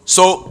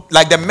 So,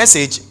 like the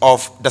message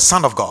of the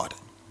Son of God,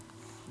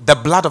 the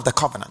blood of the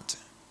covenant,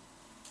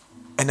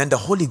 and then the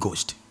Holy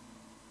Ghost.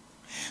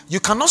 You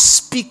cannot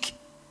speak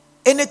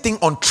anything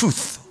on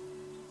truth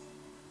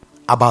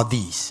about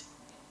these.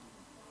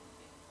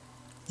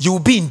 You will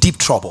be in deep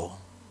trouble.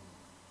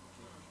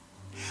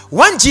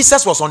 When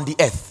Jesus was on the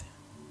earth,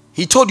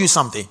 he told you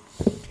something.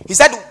 He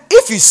said,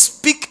 if you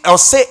speak or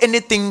say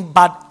anything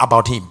bad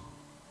about him,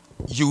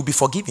 you will be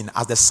forgiven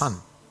as the Son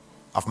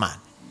of Man.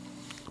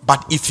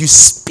 But if you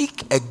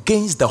speak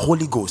against the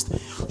Holy Ghost,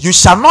 you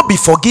shall not be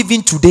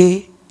forgiven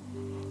today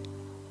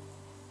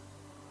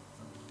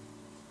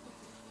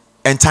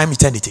and time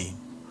eternity.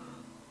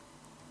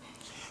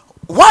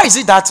 Why is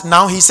it that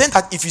now he's saying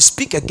that if you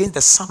speak against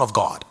the Son of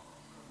God?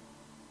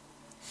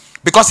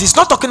 Because he's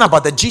not talking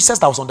about the Jesus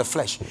that was on the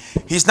flesh.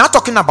 He's not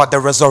talking about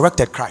the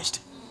resurrected Christ.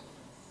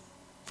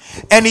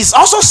 And he's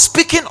also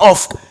speaking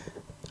of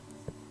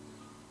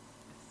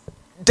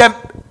the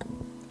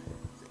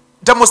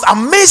most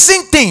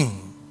amazing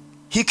thing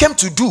he came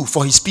to do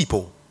for his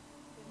people,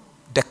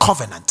 the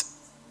covenant.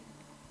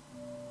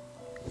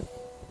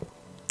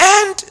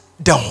 And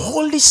the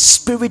Holy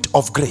Spirit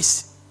of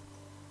grace.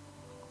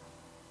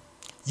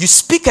 You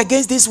speak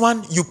against this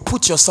one, you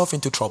put yourself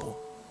into trouble.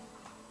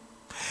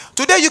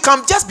 Today you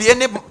can just be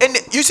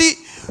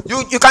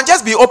you can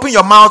just be open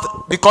your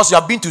mouth because you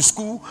have been to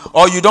school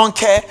or you don't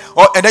care,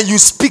 and then you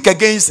speak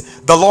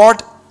against the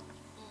Lord,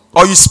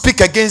 or you speak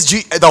against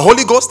the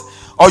Holy Ghost,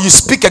 or you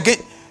speak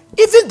against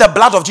even the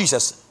blood of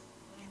Jesus.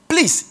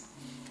 Please,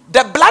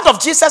 the blood of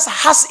Jesus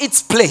has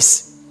its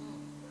place.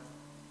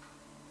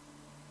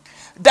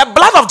 The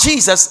blood of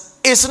Jesus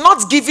is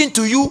not given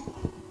to you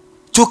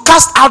to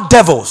cast out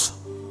devils.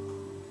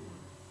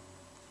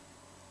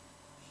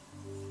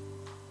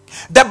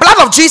 The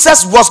blood of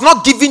Jesus was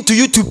not given to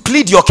you to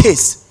plead your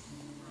case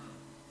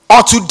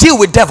or to deal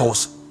with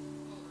devils.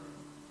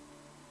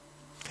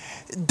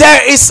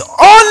 There is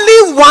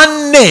only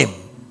one name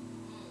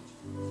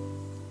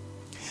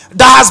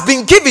that has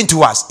been given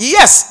to us.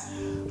 Yes,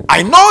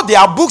 I know there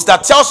are books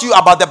that tells you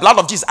about the blood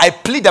of Jesus. I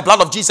plead the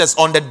blood of Jesus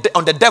on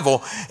the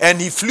devil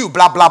and he flew,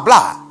 blah blah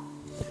blah.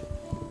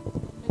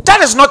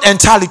 That is not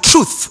entirely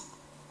truth.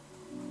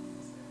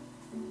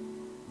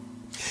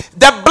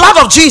 The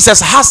blood of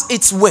Jesus has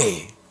its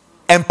way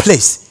and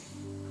place.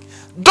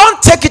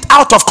 Don't take it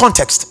out of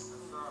context.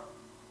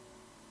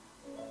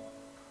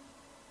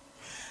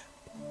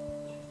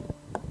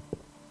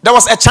 There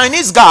was a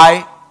Chinese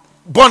guy,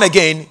 born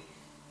again,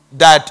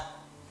 that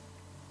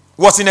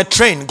was in a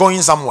train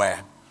going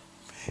somewhere.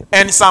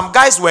 And some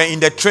guys were in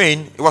the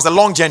train. It was a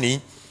long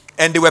journey.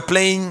 And they were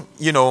playing,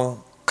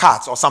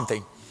 cards or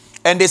something.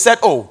 And they said,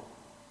 oh,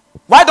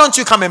 why don't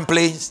you come and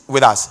play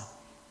with us?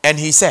 And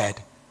he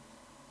said,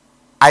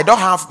 I don't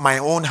have my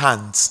own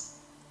hands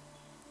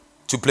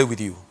to play with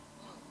you.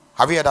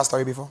 Have you heard that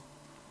story before?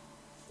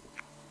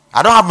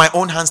 I don't have my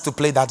own hands to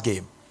play that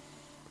game.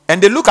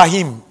 And they look at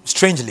him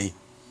strangely.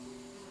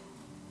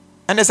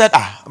 And they said,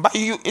 but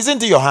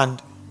isn't it your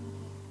hand?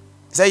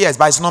 He said, yes,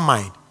 but it's not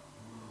mine.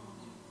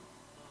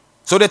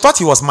 So they thought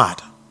he was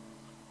mad.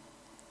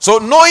 So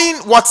knowing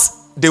what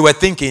they were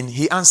thinking,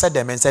 he answered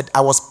them and said,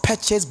 I was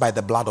purchased by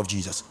the blood of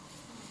Jesus.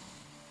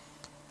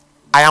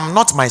 I am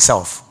not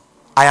myself.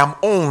 I am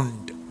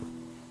owned.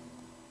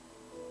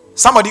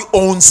 Somebody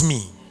owns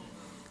me.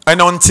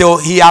 And until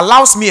he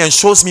allows me and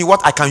shows me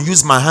what I can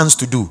use my hands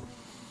to do,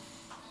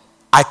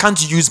 I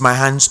can't use my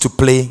hands to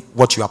play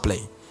what you are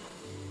playing.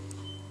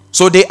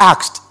 So they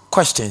asked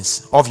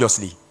questions,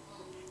 obviously.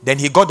 Then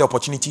he got the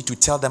opportunity to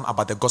tell them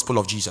about the gospel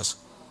of Jesus.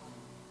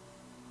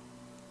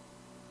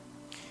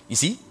 You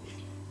see,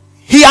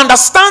 he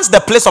understands the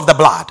place of the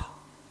blood.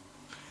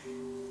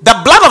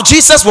 The blood of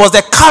Jesus was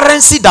the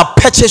currency that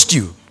purchased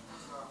you.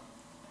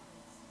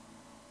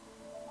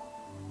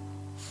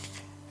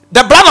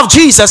 The blood of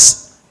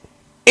Jesus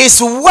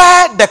is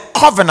where the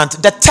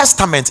covenant, the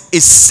testament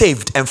is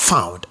saved and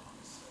found.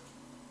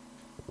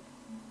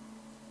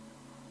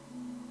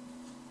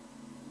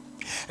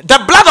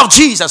 The blood of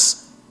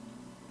Jesus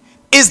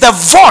is the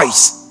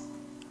voice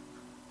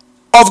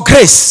of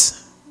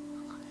grace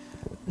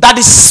that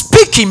is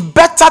speaking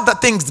better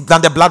things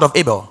than the blood of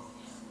Abel.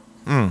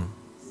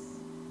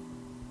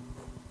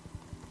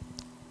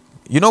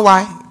 You know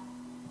why?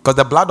 Because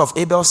the blood of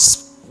Abel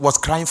was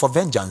crying for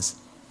vengeance.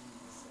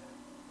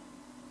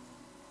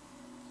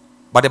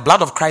 But the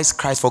blood of Christ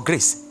cries for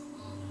grace.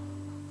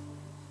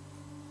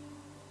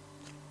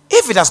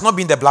 If it has not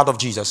been the blood of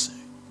Jesus,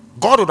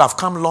 God would have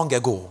come long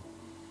ago.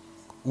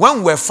 When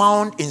we were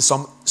found in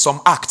some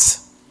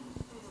acts,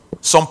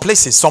 some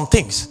places, some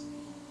things.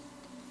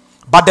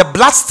 But the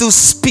blood still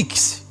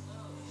speaks.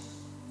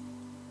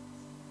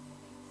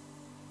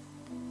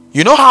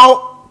 You know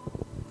how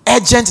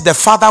urgent the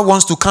Father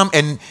wants to come,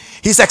 and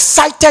he's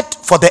excited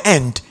for the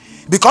end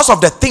because of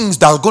the things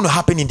that are going to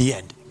happen in the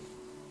end.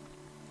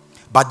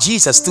 But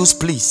Jesus still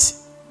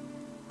pleads,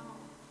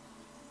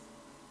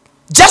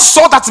 just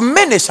so that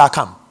many shall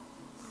come.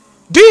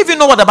 Do you even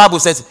know what the Bible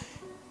says?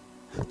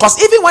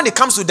 Because even when it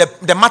comes to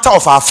the matter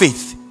of our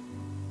faith,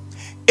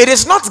 it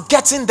is not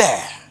getting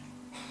there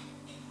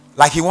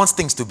like he wants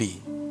things to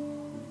be.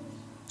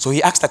 So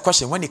he asked the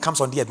question, when he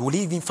comes on the earth, will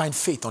he even find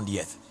faith on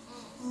the earth?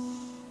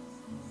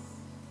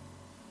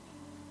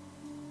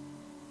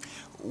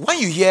 When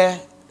you hear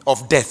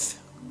of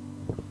death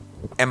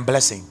and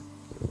blessing,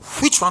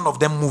 which one of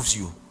them moves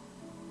you?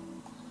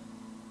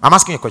 I'm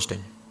asking you a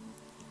question.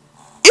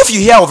 If you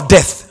hear of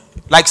death,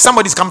 like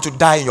somebody's come to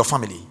die in your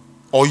family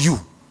or you,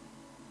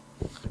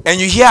 and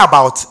you hear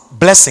about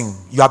blessing,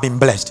 you have been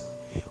blessed,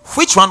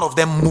 which one of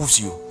them moves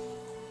you?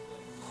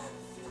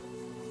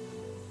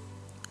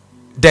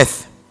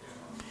 Death.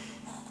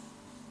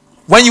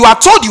 When you are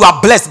told you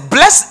are blessed,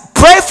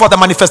 pray for the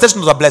manifestation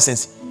of the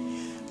blessings.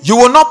 You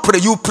will not pray,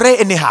 you pray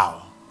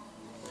anyhow.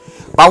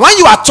 But when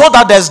you are told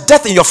that there's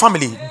death in your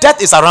family,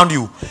 death is around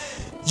you,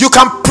 you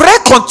can pray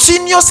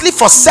continuously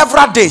for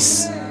several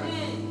days.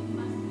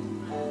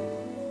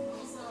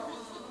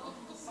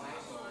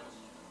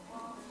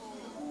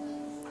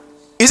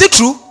 Is it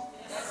true?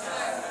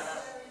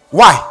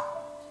 Why?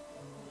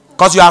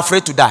 Because you are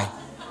afraid to die.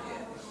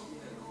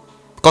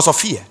 Because of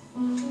fear.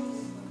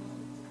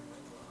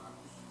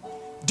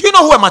 Do you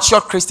know who a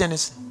mature Christian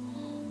is?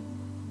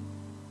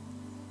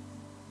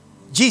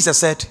 Jesus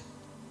said,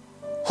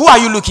 who are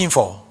you looking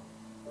for?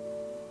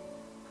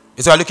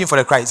 He said, you are looking for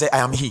the Christ. He said,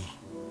 I am he.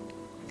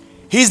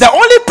 He is the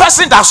only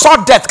person that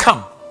saw death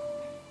come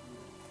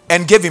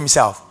and gave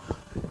himself.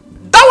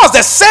 That was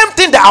the same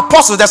thing the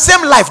apostles, the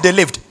same life they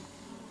lived.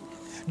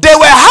 They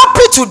were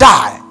happy to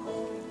die.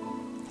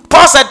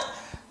 Paul said,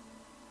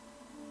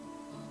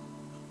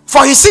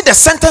 for he see the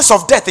sentence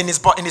of death in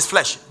his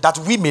flesh, that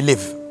we may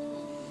live.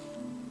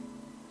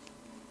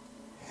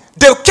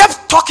 They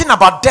kept talking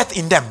about death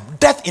in them,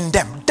 death in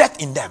them,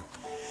 death in them.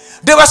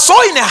 They were so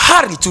in a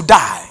hurry to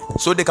die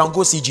so they can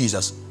go see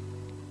Jesus.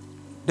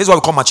 This is what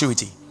we call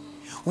maturity.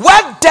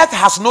 Where death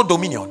has no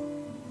dominion,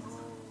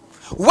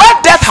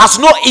 where death has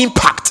no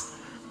impact.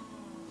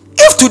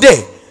 If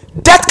today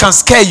death can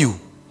scare you,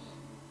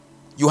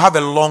 you have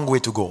a long way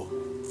to go.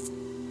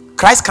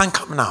 Christ can't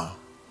come now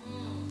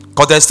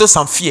because there's still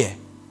some fear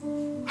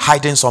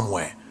hiding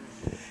somewhere.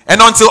 And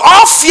until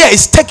all fear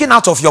is taken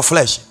out of your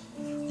flesh,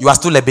 you are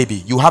still a baby.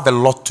 You have a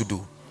lot to do.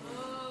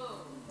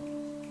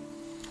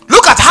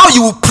 Look at how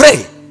you will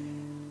pray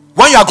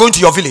when you are going to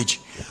your village.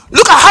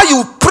 Look at how you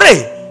will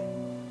pray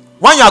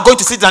when you are going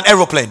to sit in an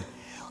aeroplane.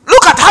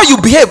 Look at how you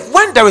behave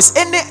when there is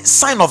any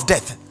sign of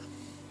death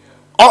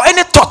or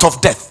any thought of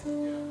death.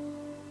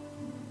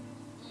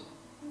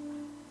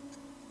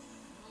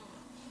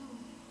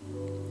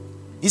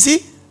 You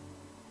see,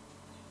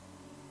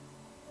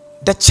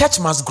 the church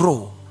must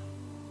grow.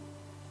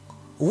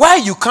 Where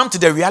you come to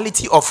the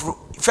reality of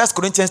 1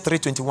 Corinthians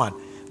 3:21,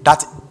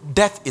 that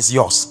death is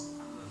yours.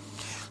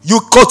 You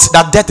quote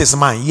that death is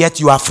mine, yet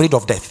you are afraid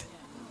of death.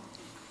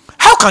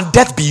 How can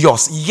death be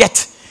yours?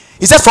 Yet,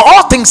 he said, for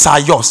all things are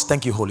yours.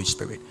 Thank you, Holy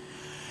Spirit.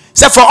 He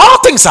said, for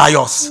all things are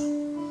yours.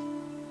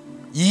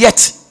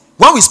 Yet,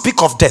 when we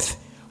speak of death,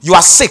 you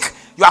are sick,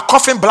 you are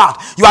coughing blood,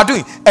 you are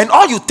doing, and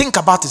all you think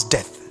about is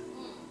death.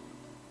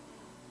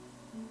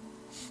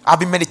 I've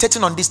been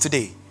meditating on this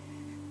today.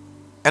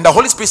 And the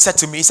Holy Spirit said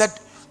to me, he said,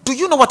 do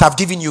you know what I've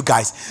given you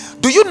guys?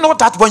 Do you know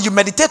that when you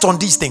meditate on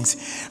these things,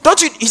 don't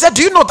you? He said,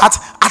 do you know that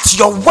at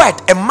your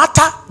word, a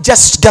matter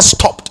just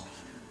stopped,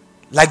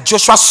 like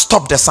Joshua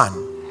stopped the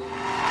sun.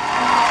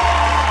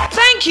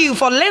 Thank you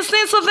for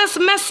listening to this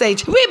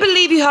message. We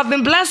believe you have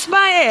been blessed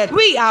by it.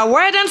 We are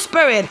Word and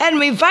Spirit, and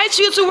we invite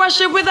you to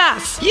worship with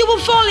us. You will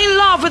fall in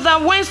love with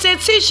our Wednesday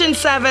teaching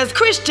service,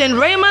 Christian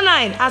Rhema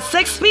 9 at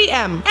 6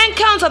 p.m.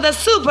 Encounter the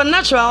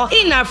supernatural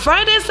in our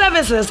Friday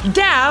services,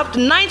 Depth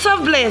Night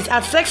of Bliss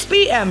at 6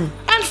 p.m.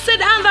 And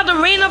sit under the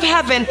reign of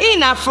heaven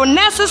in our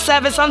Funesis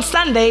service on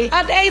Sunday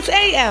at 8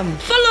 a.m.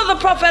 Follow the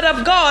Prophet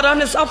of God on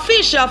his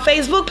official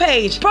Facebook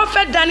page,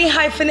 Prophet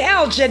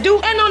Danny-El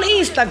Jedu, and on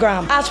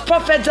Instagram as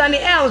Prophet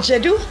Danny-El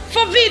Jedu.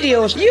 For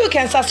videos, you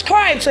can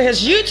subscribe to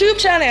his YouTube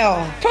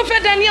channel.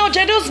 Prophet Danny-El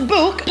Jedu's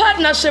book,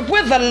 Partnership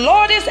with the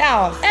Lord, is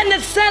out and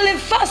it's selling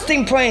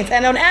fasting print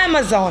and on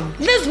Amazon.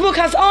 This book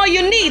has all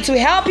you need to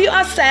help you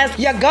access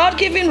your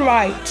God-given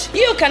right.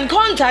 You can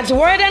contact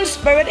Word and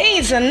Spirit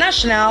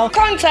International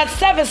Contact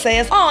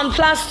Services on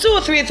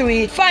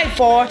 +233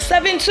 54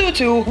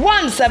 722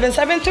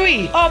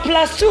 1773 or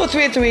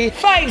 +233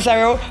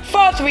 50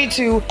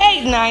 432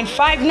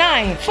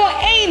 8959 for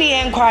any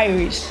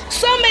inquiries.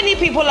 So many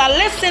people are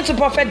listening to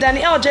Prophet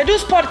Danny-El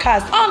Jedu's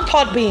podcast on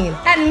Podbean,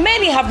 and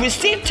many have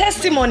received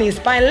testimonies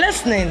by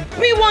listening.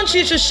 We want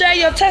you to share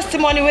your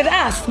testimony with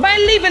us by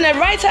leaving a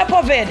write-up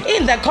of it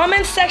in the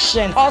comment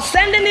section or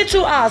sending it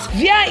to us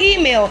via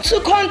email to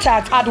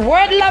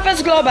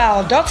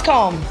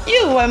contact@wordloversglobal.com.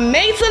 You were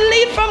made to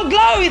live from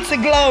glory to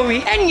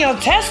glory, and your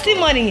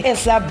testimony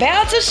is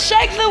about to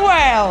shake the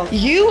world.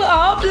 You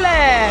are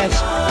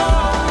blessed.